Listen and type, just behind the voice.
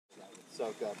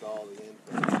Soak up all the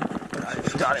info.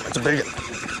 I got him. It's a big one.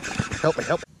 Help me,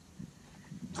 help me.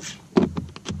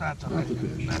 That's a nice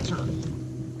fish. That's her.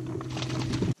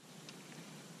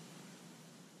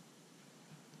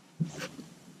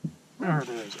 There it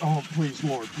is. Oh, please,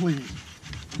 Lord, please.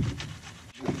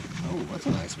 Oh, that's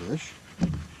a nice fish.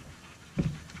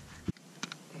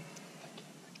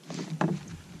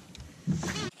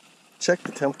 Check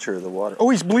the temperature of the water. Oh,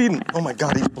 he's bleeding. Oh my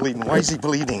God, he's bleeding. Why is he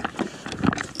bleeding?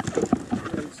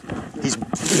 He's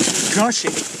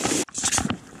gushing.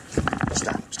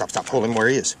 Stop. Hold him where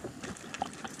he is.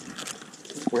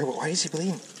 Why is he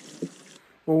bleeding?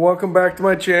 Well, welcome back to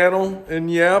my channel.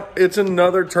 And yep, it's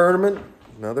another tournament.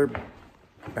 Another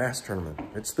bass tournament.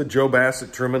 It's the Joe Bass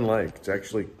at Truman Lake. It's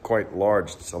actually quite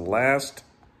large. It's the last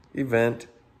event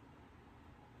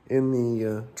in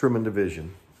the Truman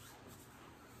division.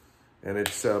 And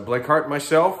it's Blake Hart and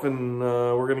myself, and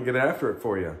we're going to get after it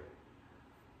for you.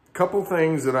 A couple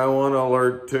things that I want to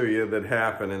alert to you that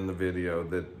happen in the video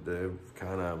that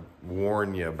kind of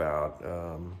warn you about.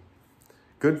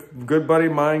 Good buddy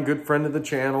of mine, good friend of the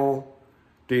channel,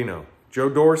 Dino. Joe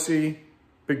Dorsey,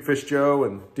 Big Fish Joe,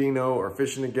 and Dino are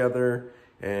fishing together,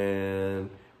 and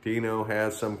Dino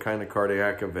has some kind of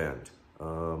cardiac event.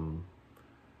 And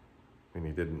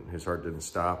his heart didn't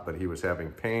stop, but he was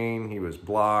having pain, he was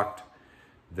blocked.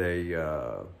 They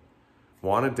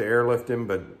wanted to airlift him,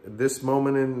 but this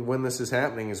moment when this is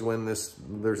happening is when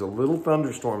there's a little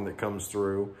thunderstorm that comes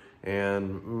through,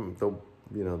 and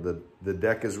the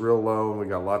deck is real low, and we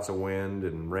got lots of wind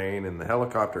and rain, and the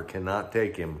helicopter cannot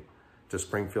take him to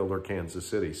Springfield or Kansas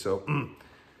City. So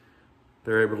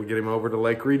they're able to get him over to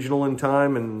Lake Regional in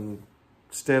time and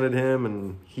stented him,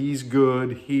 and he's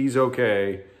good, he's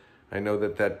okay. I know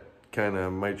that kind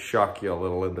of might shock you a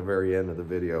little at the very end of the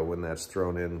video when that's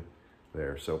thrown in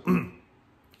there. So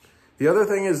the other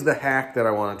thing is the hack that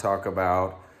I want to talk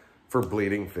about for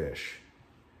bleeding fish.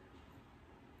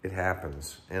 It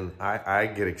happens, and I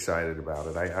get excited about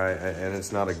it. And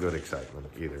it's not a good excitement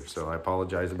either, so I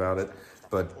apologize about it.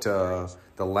 But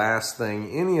the last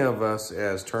thing any of us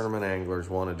as tournament anglers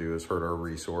want to do is hurt our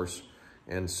resource.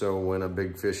 And so when a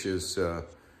big fish is,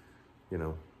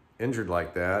 injured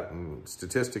like that, and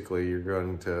statistically you're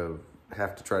going to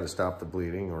have to try to stop the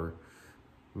bleeding or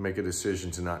make a decision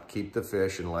to not keep the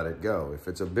fish and let it go. If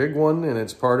it's a big one and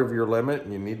it's part of your limit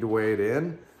and you need to weigh it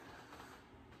in,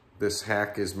 this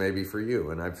hack is maybe for you.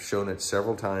 And I've shown it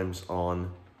several times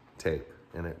on tape,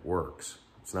 and it works.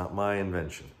 It's not my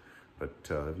invention, but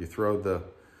if you throw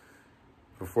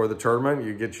before the tournament,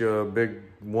 you get you a big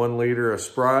 1 liter of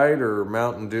Sprite or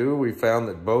Mountain Dew. We found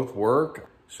that both work.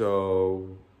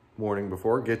 So morning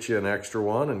before, get you an extra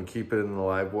one and keep it in the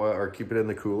live well, or keep it in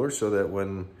the cooler, so that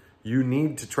when you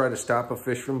need to try to stop a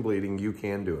fish from bleeding, you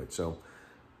can do it. So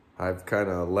I've kind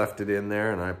of left it in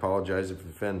there, and I apologize if it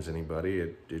offends anybody.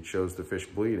 It shows the fish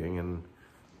bleeding, and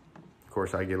of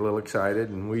course I get a little excited,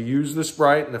 and we use the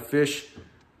Sprite, and the fish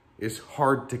is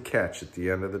hard to catch at the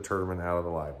end of the tournament out of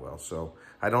the live well. So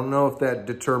I don't know if that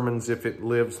determines if it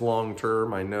lives long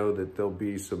term. I know that there'll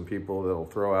be some people that'll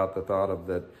throw out the thought of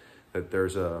that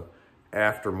there's a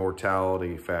after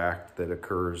mortality fact that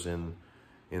occurs in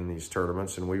these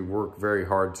tournaments, and we work very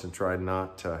hard to try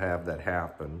not to have that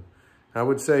happen. I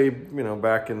would say,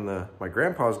 back in my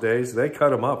grandpa's days, they cut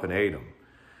them up and ate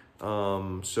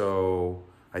them. So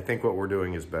I think what we're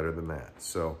doing is better than that.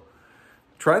 So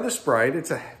try the Sprite.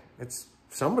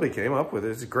 Somebody came up with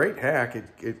it. It's a great hack.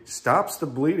 It stops the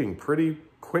bleeding pretty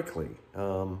quickly.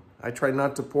 I try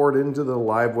not to pour it into the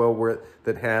live well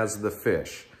that has the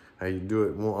fish. I do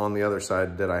it on the other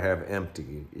side that I have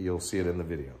empty. You'll see it in the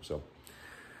video. So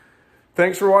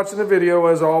thanks for watching the video.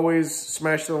 As always,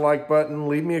 smash the like button,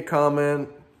 leave me a comment,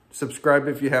 subscribe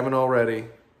if you haven't already.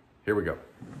 Here we go.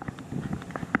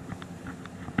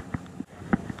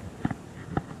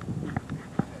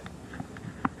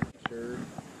 Sure.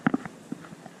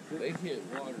 They hit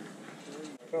water.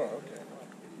 Oh, okay.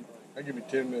 I'll give you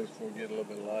 10 minutes before we get a little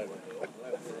bit lighter.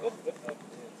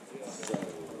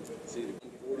 It's either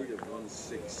 140 or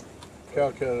 160.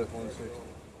 Calcutta at 160.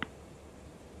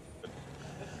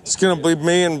 It's going to be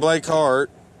me and Blake Hart.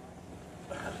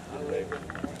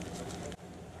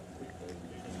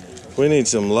 We need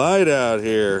some light out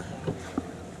here.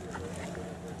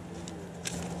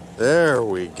 There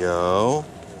we go.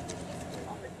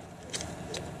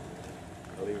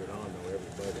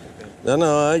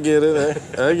 No, I get it.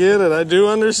 I get it. I do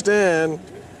understand.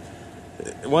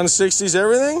 160's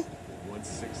everything?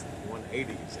 160,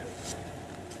 180 is everything.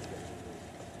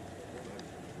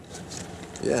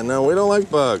 Yeah, no, we don't like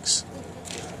bugs.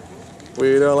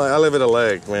 We don't like. I live at a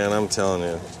lake, man. I'm telling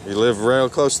you. You live real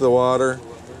close to the water.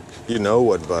 You know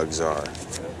what bugs are.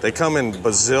 They come in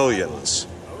bazillions.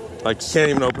 Like, you can't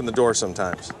even open the door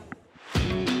sometimes.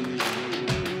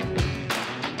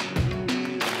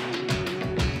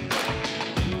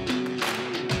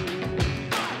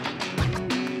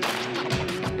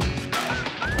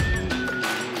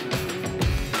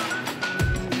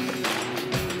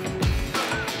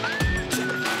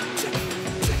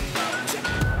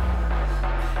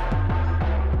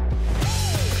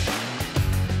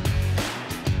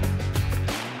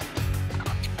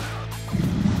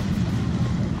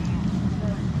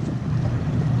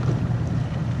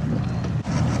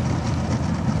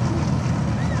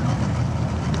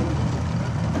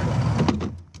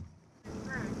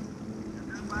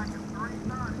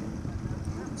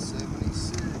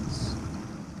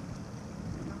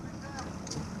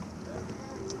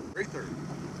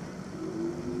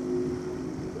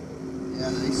 Yeah,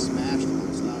 they smashed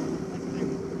one side.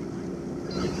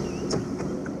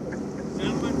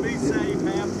 Gentlemen, be safe.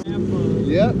 Have fun.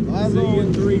 Yep, See you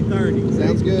at 3:30.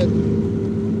 sounds good.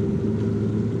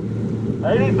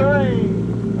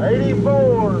 83,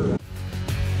 84.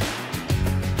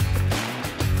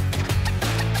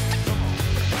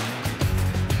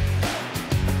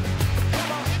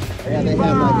 Yeah, they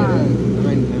have like a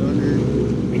 9-pounder.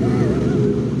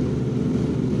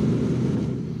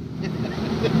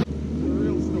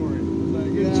 Real story.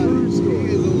 Like, Yeah, it's a true story.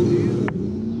 he is a-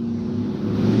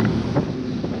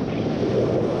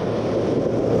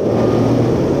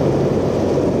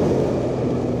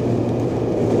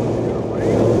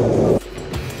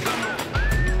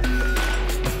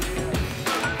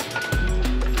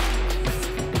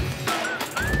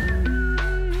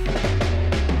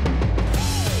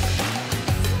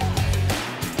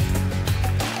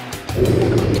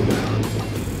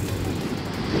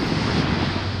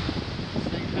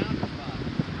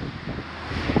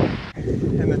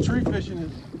 And the tree fishing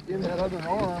is in that other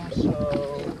arm, so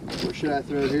What should I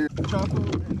throw here?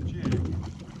 chopo and jig.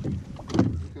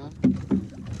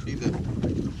 See the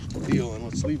deal, and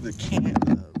let's leave the can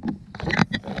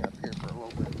up here for a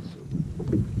little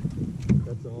bit.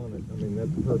 That's on it. I mean,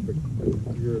 that's perfect.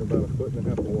 You're at about 1.5 feet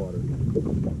of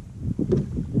water.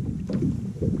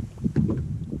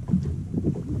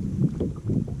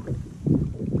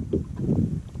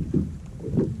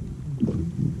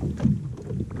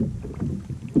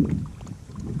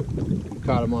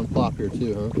 Caught him on plop here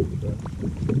too, huh?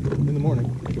 In the morning.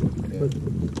 Yeah.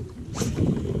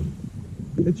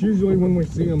 But it's usually when we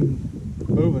see them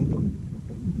moving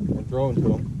and throwing to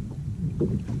them.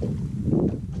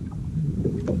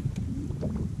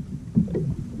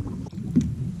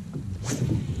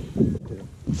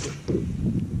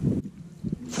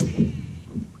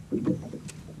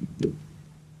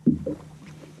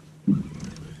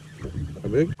 How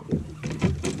big?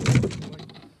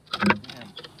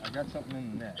 I got something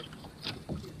in the net.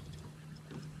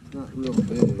 Not real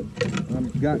big.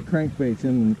 I've got crankbaits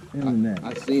in the net.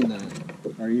 I've seen that.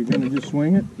 Are you gonna just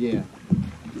swing it? Yeah,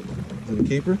 Is it a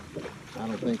keeper? I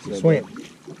don't think so. Swing it.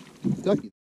 but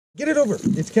Kentucky. Get it over.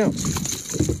 It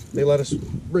counts. They let us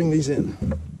bring these in.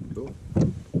 Cool.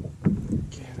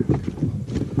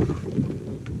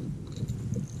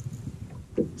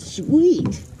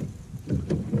 Sweet.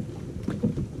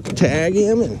 Tag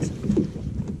him and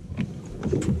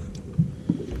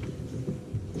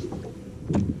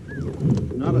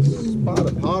Not a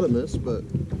spotopotamus, but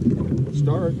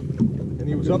Start. And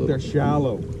he was up there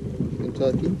shallow.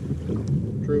 Kentucky.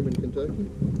 Truman, Kentucky.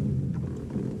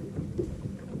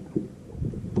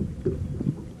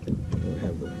 I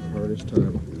have the hardest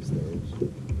time with these things.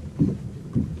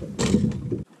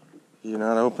 you're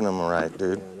not opening them right,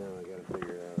 dude. Yeah, now I gotta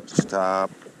figure it out.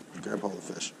 Stop. Grab all the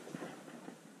fish.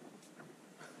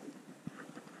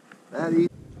 That easy?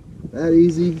 That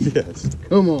easy? Yes.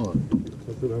 Come on.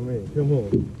 That's what I mean. Come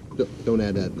on. Don't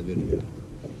add that in the video.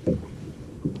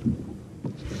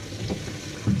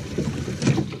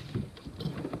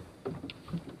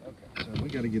 So we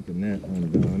got to get the net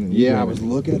undone. And Yeah, I was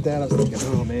looking at that. I was thinking,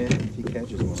 oh man, if he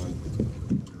catches one.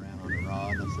 Around on a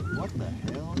rod. I said, what the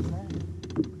hell is that?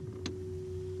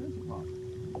 Fishing rod.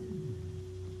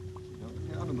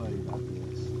 Don't tell nobody about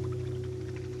this.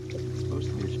 It's supposed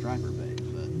to be a striper bait,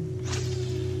 but.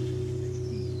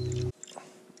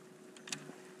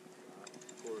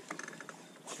 Of course,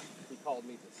 he called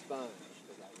me the sponge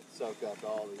because I would soak up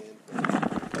all the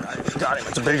info. Got him.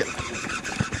 It's a big one.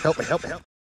 Help me, help me, help me.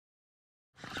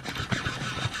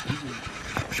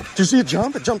 Did you see it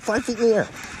jump? It jumped 5 feet in the air.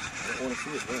 I don't want to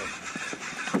see it then.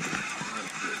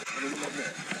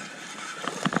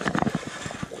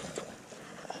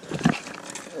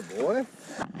 Oh boy,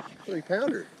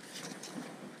 3-pounder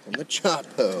on the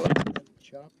chopo.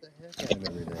 chop the heck out of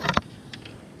every day.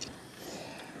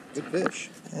 Good fish.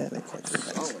 Yeah, they quite good.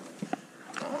 Solid.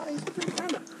 Ah, he's pretty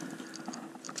kind of.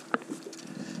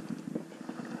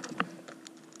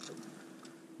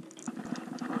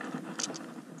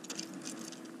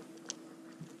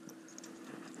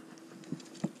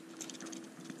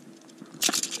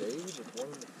 Dave is one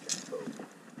of the cattle.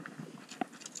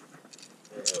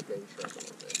 Yeah, okay, he's got a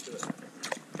little bit.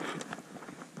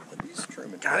 He's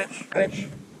Truman. Got it.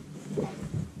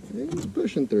 Yeah, he's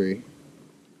pushing 3.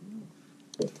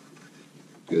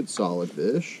 Good solid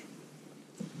fish.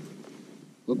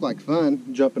 Looked like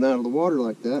fun jumping out of the water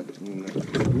like that.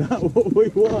 Not what we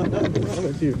want, I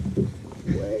promise you.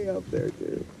 Way up there,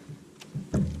 too.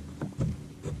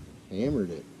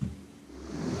 Hammered it.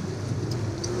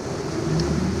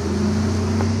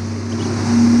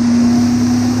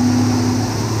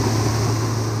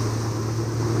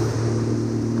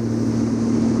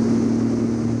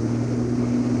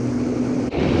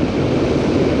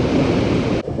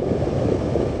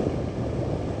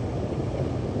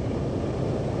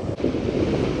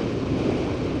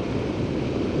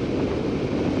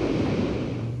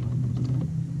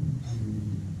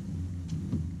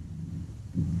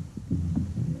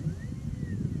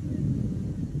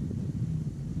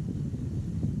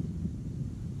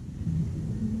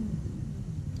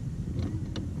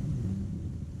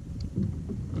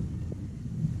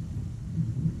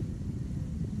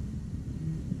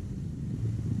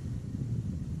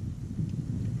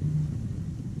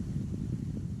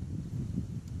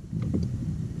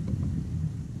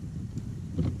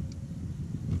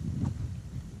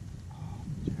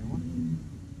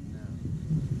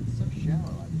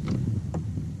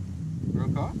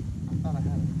 Caught? I thought I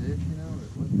had a fish, you know,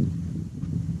 it wasn't.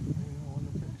 I wasn't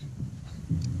a fish.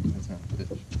 That's not a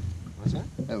fish. What's that?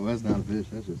 That was not a fish.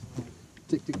 That's just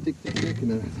tick, tick, tick, tick, tick.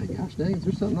 And then I was like, gosh dang, is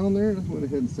there something on there? And I went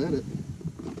ahead and set it.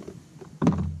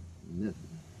 Nothing.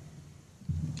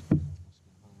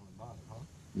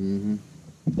 Mm-hmm.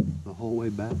 The whole way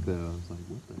back, though, I was like,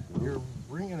 what the hell? You're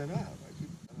bringing it up.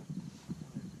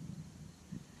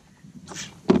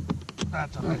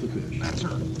 That's a fish. That's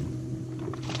her.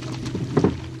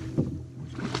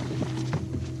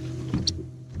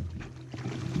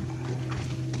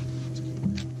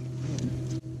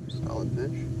 Solid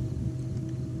fish.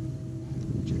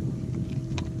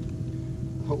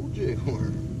 Whole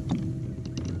jiggler.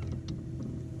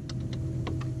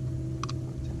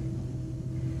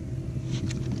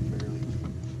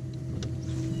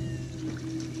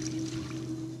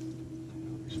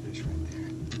 There's fish right there.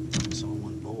 I saw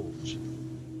one bulge.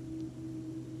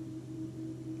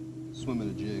 Swimming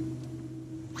a jig.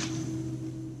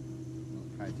 Little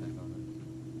kite tack on it.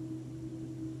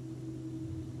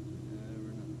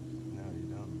 Never know. No, you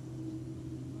don't.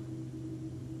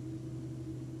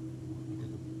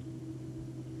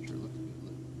 Sure looks good.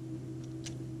 Look.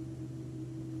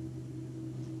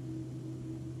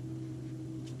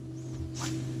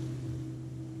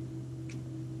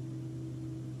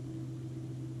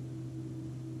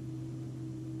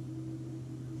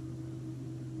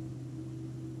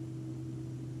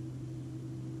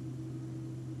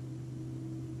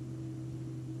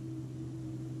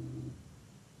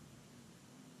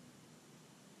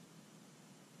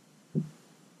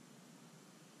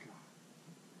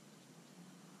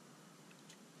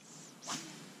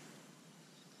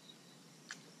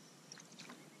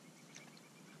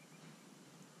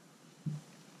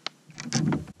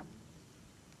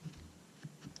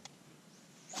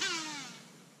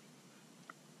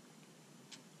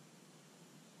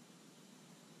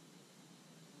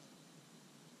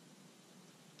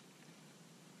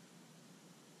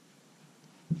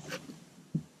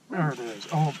 There it is.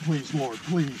 Oh, please, Lord,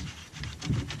 please.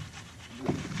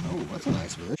 Oh, that's a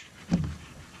nice fish.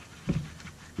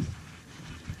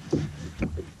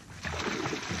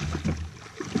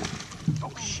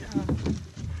 Oh, shit.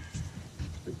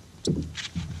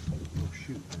 Oh,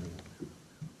 shoot.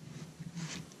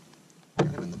 Got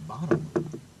him in the bottom.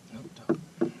 No, top.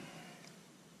 Let me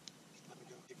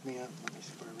go pick me up. Let me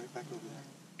put it right back over there.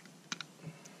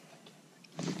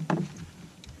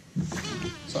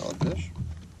 Solid fish.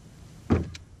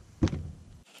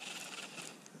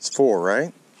 It's 4,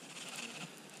 right?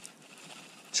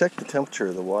 Check the temperature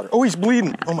of the water. Oh, he's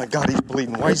bleeding. Oh my God, he's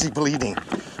bleeding. Why is he bleeding?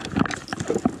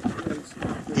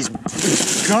 He's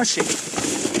gushing.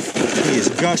 He is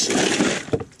gushing.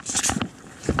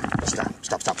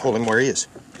 Stop. Hold him where he is.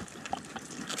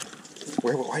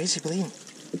 Why is he bleeding?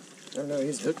 I don't know,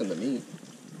 he's hooked in the meat.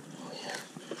 Oh, yeah.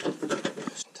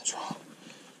 That's wrong.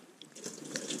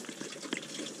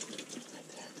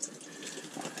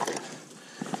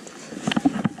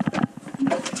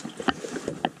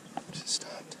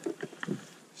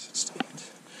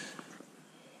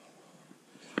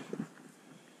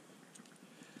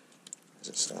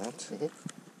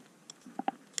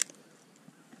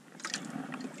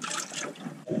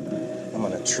 I'm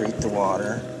gonna treat the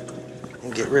water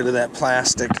and get rid of that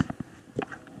plastic.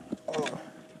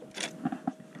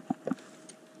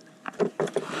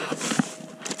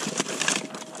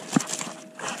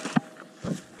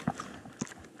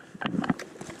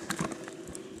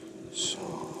 So,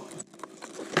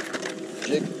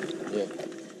 Jig? Yeah.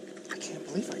 I can't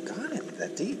believe I got him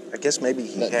that deep. I guess maybe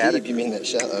he That had deep, it you mean that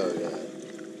shallow? Oh, yeah.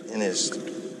 in his.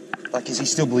 Like, is he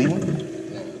still bleeding? No,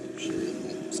 shit,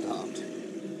 it stopped.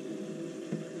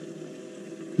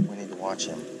 We need to watch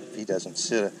him. If he doesn't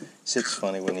sits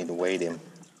funny, we need to weight him.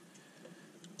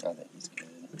 I think he's good.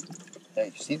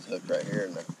 Hey, you see the hook right here?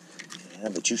 Yeah,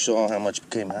 but you saw how much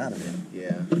came out of it.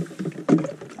 Yeah.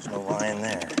 There's no line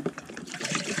there.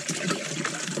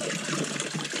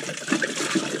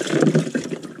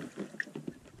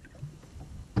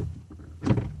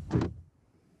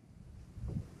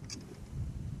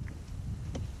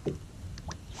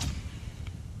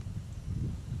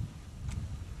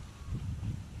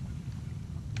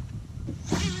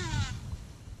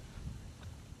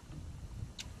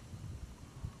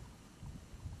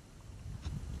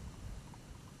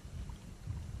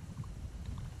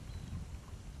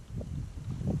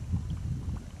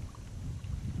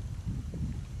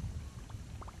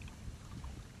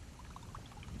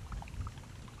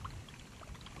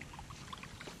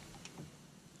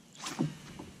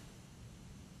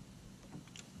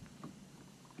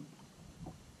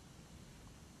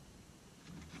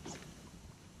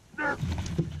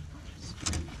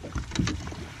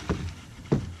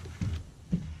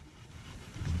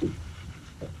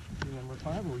 Number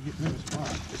 5, or we getting in the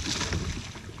spot?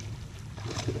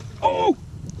 Oh!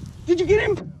 Did you get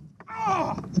him?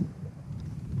 Oh!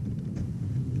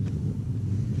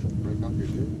 Break off your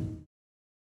jig.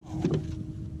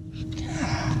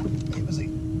 It was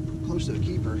close to a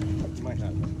keeper. You might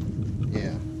not.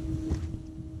 Yeah.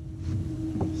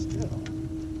 Still.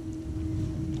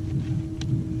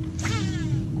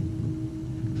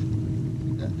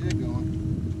 Get that jig going.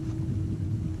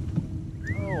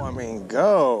 Oh, I mean,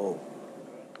 go.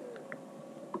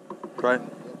 Right.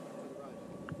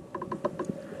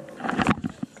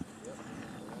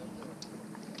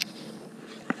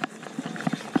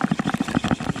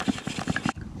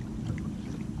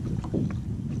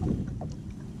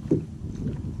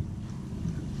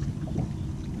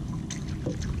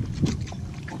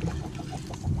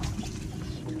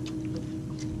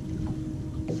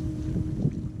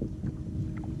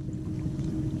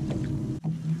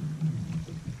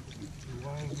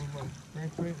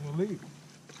 Crankbait in the lead.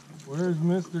 Where's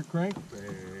Mr.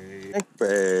 Crankbait?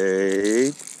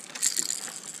 Crankbait.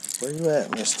 Where you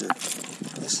at, mister?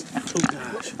 Oh,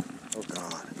 gosh. Oh,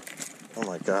 God. Oh,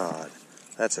 my God.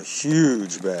 That's a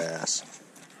huge bass.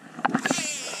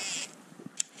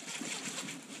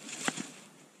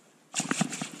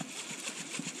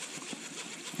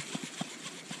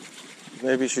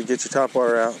 Maybe you should get your top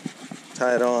water out.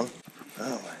 Tie it on.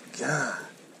 Oh, my God.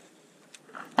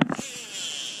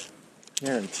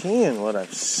 Guaranteeing what I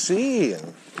see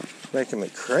and making me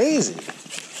crazy.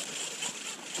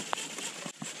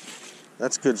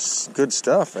 That's good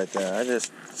stuff right there.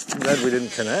 It's too bad we didn't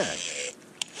connect.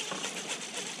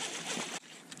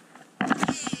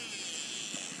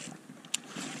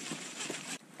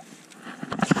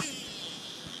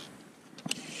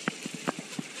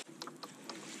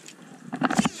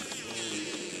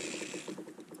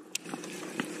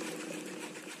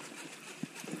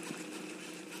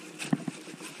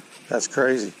 That's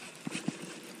crazy.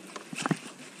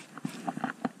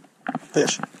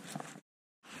 Fish.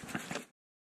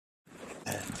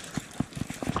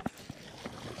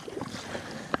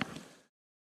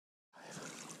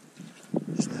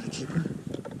 Isn't that a keeper?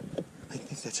 I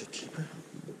think that's a keeper.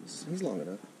 He's long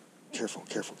enough. Careful,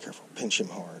 careful, careful. Pinch him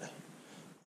hard.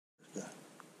 Good.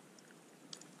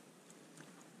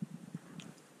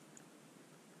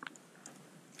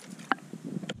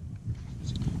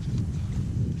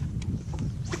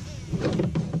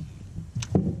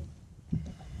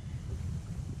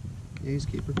 Yeah, he's a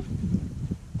keeper.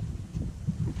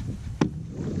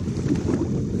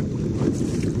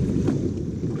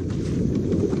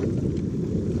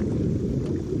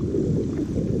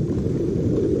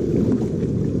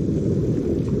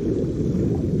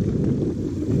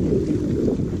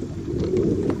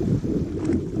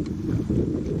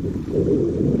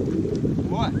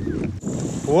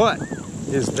 What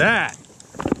is that?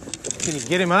 Can you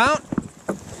get him out?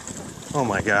 Oh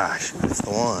my gosh, that's the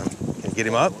one. Can you get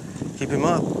him up? Keep him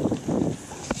up.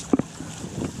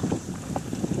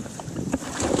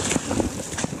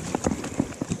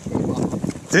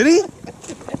 Did he?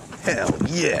 Hell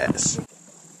yes.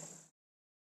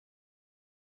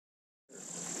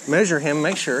 Measure him,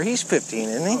 make sure he's 15,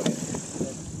 isn't he?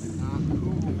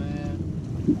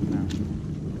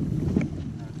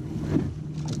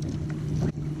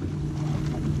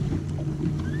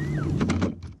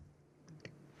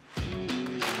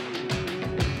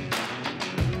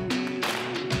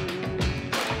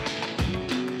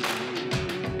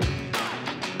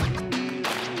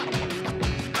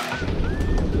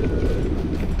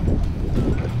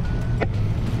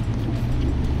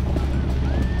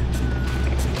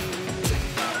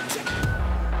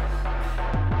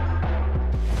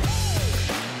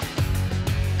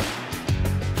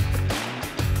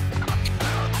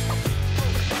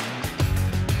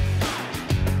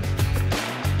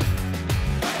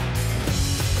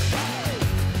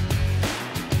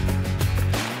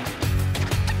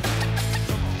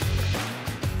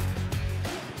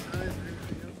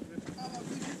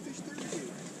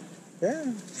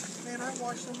 Yeah. Man, I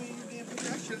watched so many of your damn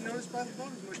videos. I should have noticed by the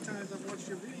boat as much time as I've watched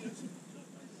your videos.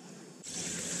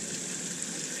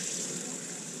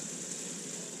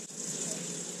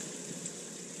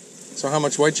 So how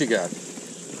much weight you got? We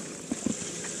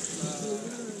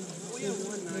have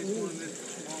one nice one that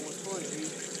small was fun.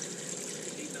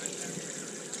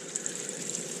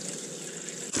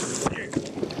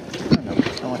 8, 9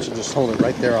 pounds. I want you to just hold it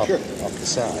right there off the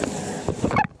side.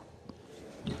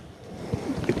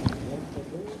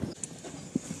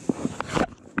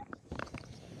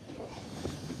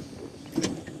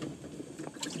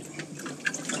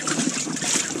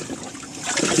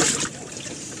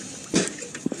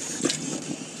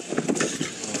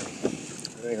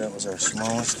 That was our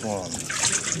smallest one.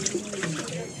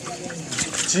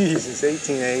 Jesus,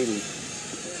 1880.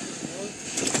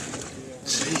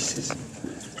 Jesus.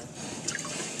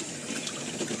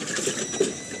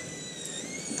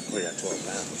 We got 12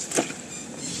 pounds.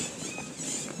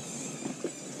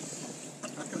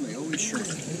 How come they always shrink?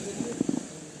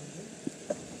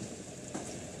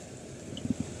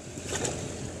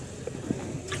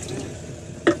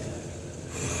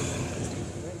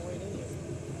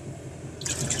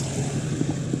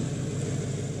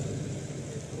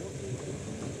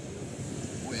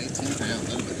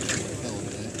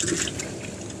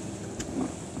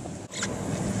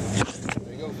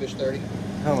 There you go, fish 30.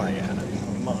 Oh my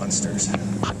God, monsters.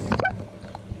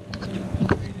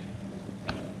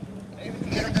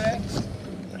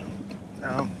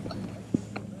 No.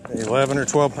 11 or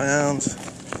 12 pounds.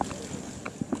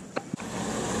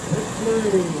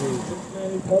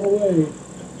 690 total weight.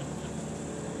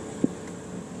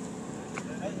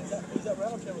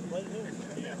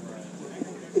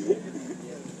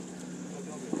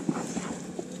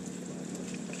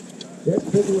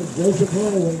 Next pitcher is Joseph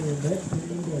Holloway, and next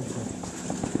pitcher is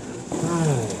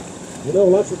 5. You know,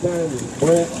 lots of times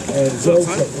Brett and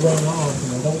Joseph run off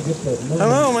and they don't get the money. I don't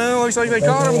know, man. It looks like they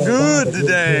caught him good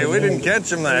today. We didn't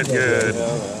catch him that good. I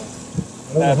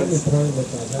don't know how many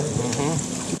tournaments I've had.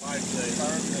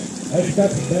 I've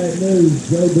got some bad news.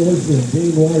 Joe Dorsey and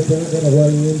Dean White aren't going to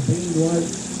weigh in. Dean White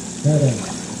had a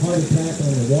heart attack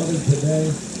on the water today.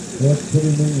 Let's put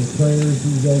him in your prayers.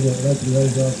 He's over at Lake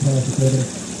Ozark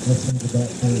Hospital. Let's think about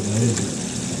playing easy.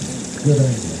 Good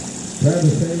angler.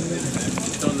 Travis Hayden.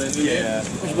 Yeah.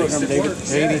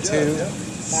 82.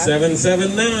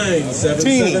 779.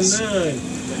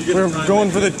 779. We're going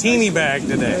for the teeny bag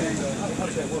today.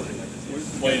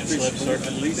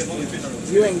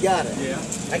 You ain't got it.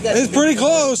 I got It's pretty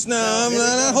close now.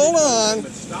 Hold on.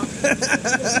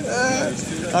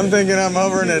 I'm thinking I'm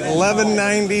hovering at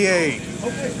 1198.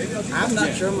 I'm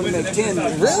not sure I'm going to make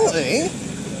 10. Really?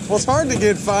 Well, it's hard to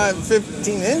get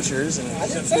 15 inchers. And I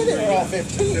didn't say they were all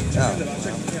 15.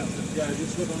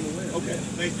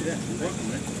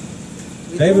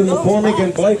 David McCormick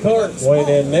and Blake Hart weighing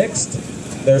in next.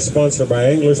 They're sponsored by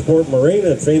Angler Sport Marine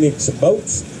and Phoenix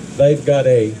Boats. They've got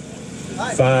a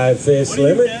 5-fish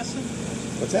limit.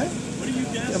 what's that?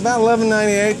 About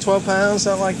 1198, 12 pounds,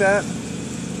 something like that.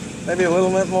 Maybe a little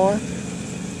bit more.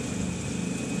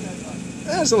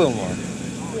 That's a little more.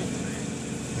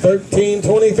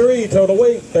 1323 total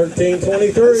weight.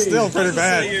 1323. Still pretty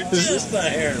bad. Just the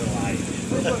hairline.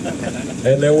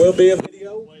 And there will be a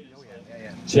video.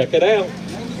 Check it out.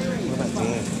 What about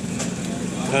Dean?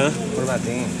 Huh? What about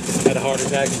Dean? Had a heart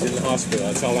attack. He's in the hospital.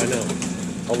 That's all I know.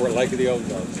 Over at Lake of the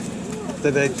Ozarks.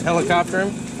 Did they helicopter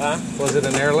him? Huh? Was it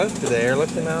an airlift? Did they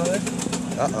airlift him out of there?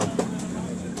 Uh-oh.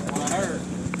 I heard.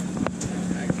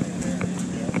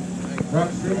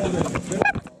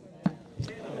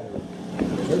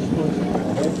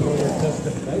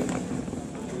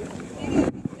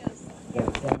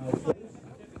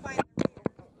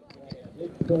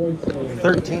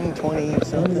 13, 20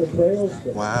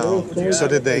 something. Wow. So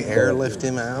did they airlift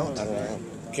him out? I don't know.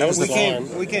 That was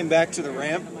We came back to the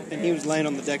ramp, and he was laying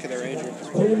on the deck of the Ranger.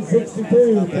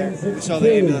 1062. We saw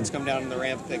the ambulance come down the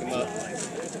ramp and pick him up.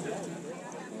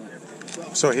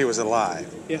 So he was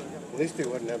alive. Yeah. At least he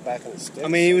wasn't there back in the sticks. I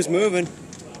mean, he was moving.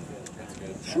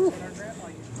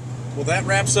 Well, that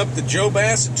wraps up the Joe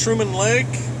Bass at Truman Lake.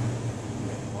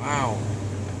 Wow.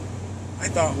 I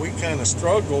thought we kind of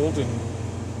struggled, and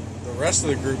the rest of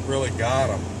the group really got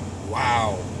them.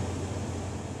 Wow.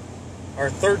 Our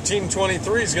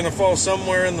 1323 is going to fall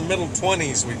somewhere in the middle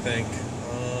 20s, we think.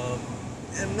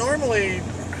 And normally,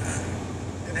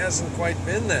 it hasn't quite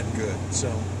been that good,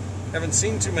 so haven't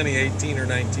seen too many 18 or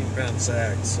 19 pound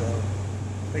sacks, so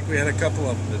I think we had a couple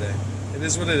of them today. It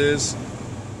is what it is.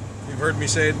 You've heard me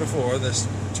say it before, this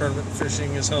tournament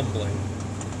fishing is humbling.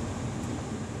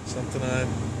 Something I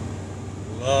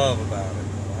love about it.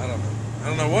 I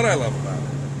don't know what I love about it.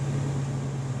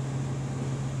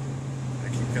 I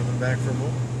keep coming back for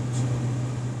more.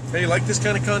 So, hey, you like this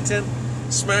kind of content?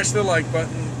 Smash the like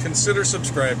button. Consider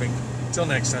subscribing. Until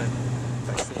next time.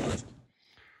 Thanks for watching.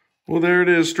 Well, there it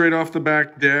is, straight off the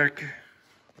back deck.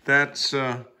 That's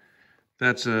a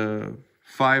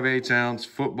 5/8 ounce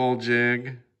football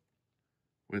jig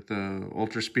with a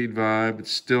ultra speed vibe.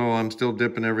 I'm still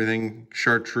dipping everything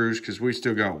chartreuse because we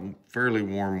still got fairly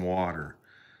warm water.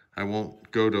 I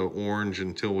won't go to orange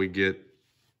until we get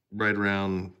right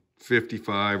around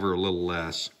 55 or a little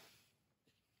less.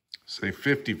 Say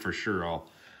 50 for sure.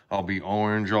 I'll be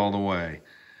orange all the way.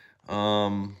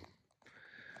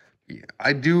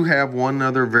 I do have one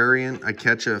other variant. I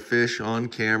catch a fish on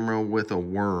camera with a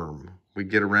worm. We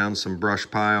get around some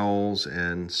brush piles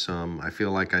and I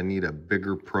feel like I need a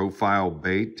bigger profile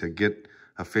bait to get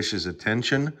a fish's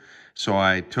attention. So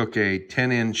I took a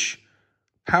 10-inch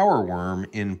power worm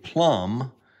in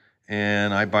plum,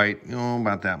 and I bite,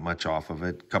 about that much off of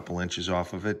it, a couple inches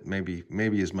off of it,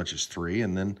 maybe as much as 3,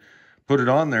 and then put it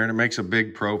on there, and it makes a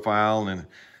big profile, and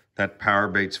that power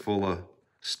bait's full of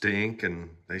stink,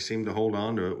 and they seem to hold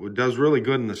on to it. It does really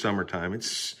good in the summertime.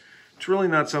 It's really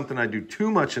not something I do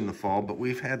too much in the fall, but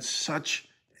we've had such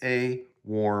a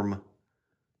warm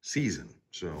season.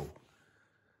 So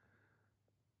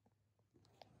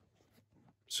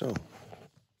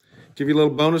give you a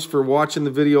little bonus for watching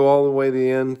the video all the way to the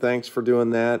end. Thanks for doing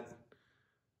that.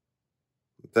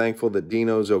 I'm thankful that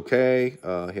Dino's okay.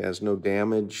 He has no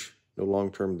damage, no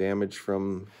long-term damage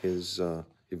from his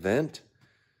event.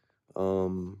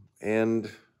 And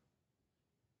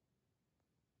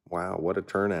wow, what a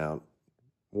turnout.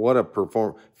 What a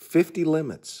performance. 50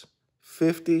 limits.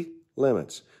 50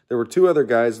 limits. There were 2 other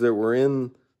guys that were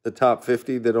in the top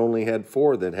 50 that only had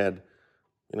 4 that had,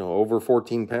 over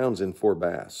 14 pounds in 4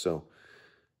 bass. So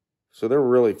there were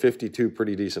really 52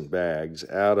 pretty decent bags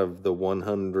out of the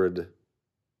 100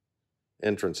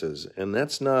 entrances. And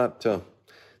that's not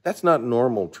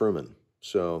normal Truman.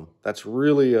 So that's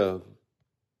really a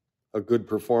good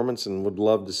performance, and would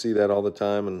love to see that all the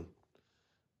time. And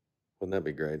wouldn't that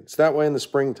be great? It's that way in the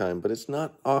springtime, but it's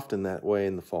not often that way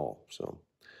in the fall. So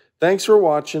thanks for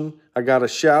watching. I got a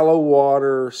shallow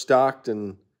water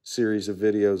Stockton series of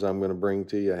videos I'm going to bring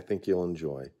to you. I think you'll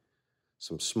enjoy.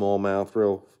 Some smallmouth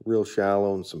real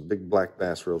shallow, and some big black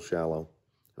bass real shallow.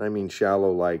 And I mean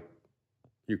shallow like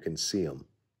you can see them.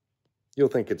 You'll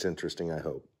think it's interesting, I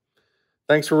hope.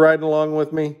 Thanks for riding along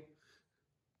with me.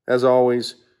 As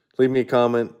always, leave me a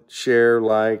comment, share,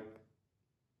 like,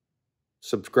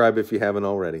 subscribe if you haven't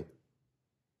already.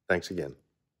 Thanks again.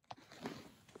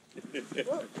 It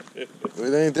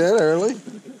ain't that early.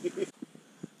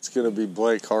 It's going to be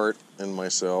Blake Hart and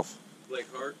myself. Blake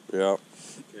Hart? Yeah.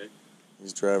 Okay.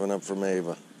 He's driving up from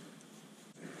Ava.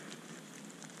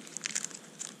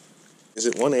 Is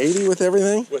it 180 with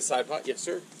everything? With side pot? Yes,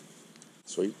 sir.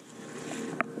 Sweet.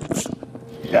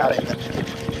 Got it.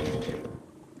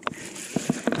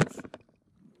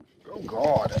 Oh,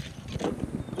 God.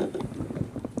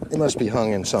 It must be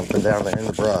hung in something down there in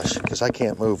the brush, because I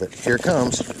can't move it. Here it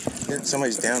comes.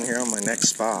 Somebody's down here on my next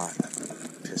spot.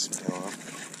 Piss me off.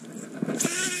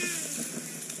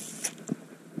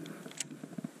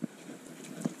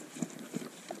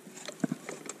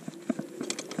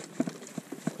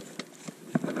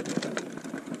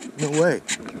 No way.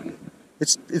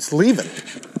 It's leaving.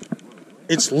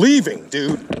 It's leaving,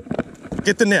 dude.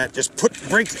 Get the net. Just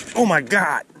break. Oh my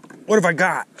God. What have I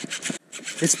got?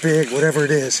 It's big, whatever it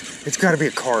is. It's got to be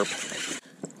a carp.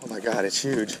 Oh my God, it's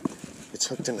huge. It's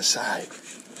hooked in the side.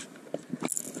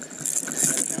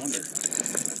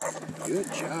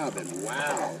 Good job, and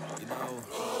wow.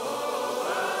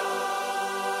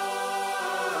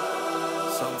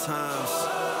 Sometimes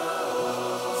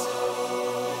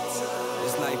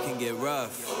life can get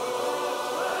rough.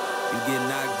 You get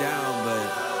knocked down, but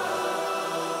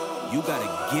you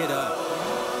gotta get up.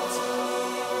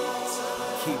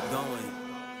 Keep going.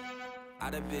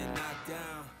 I'd have been knocked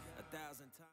down.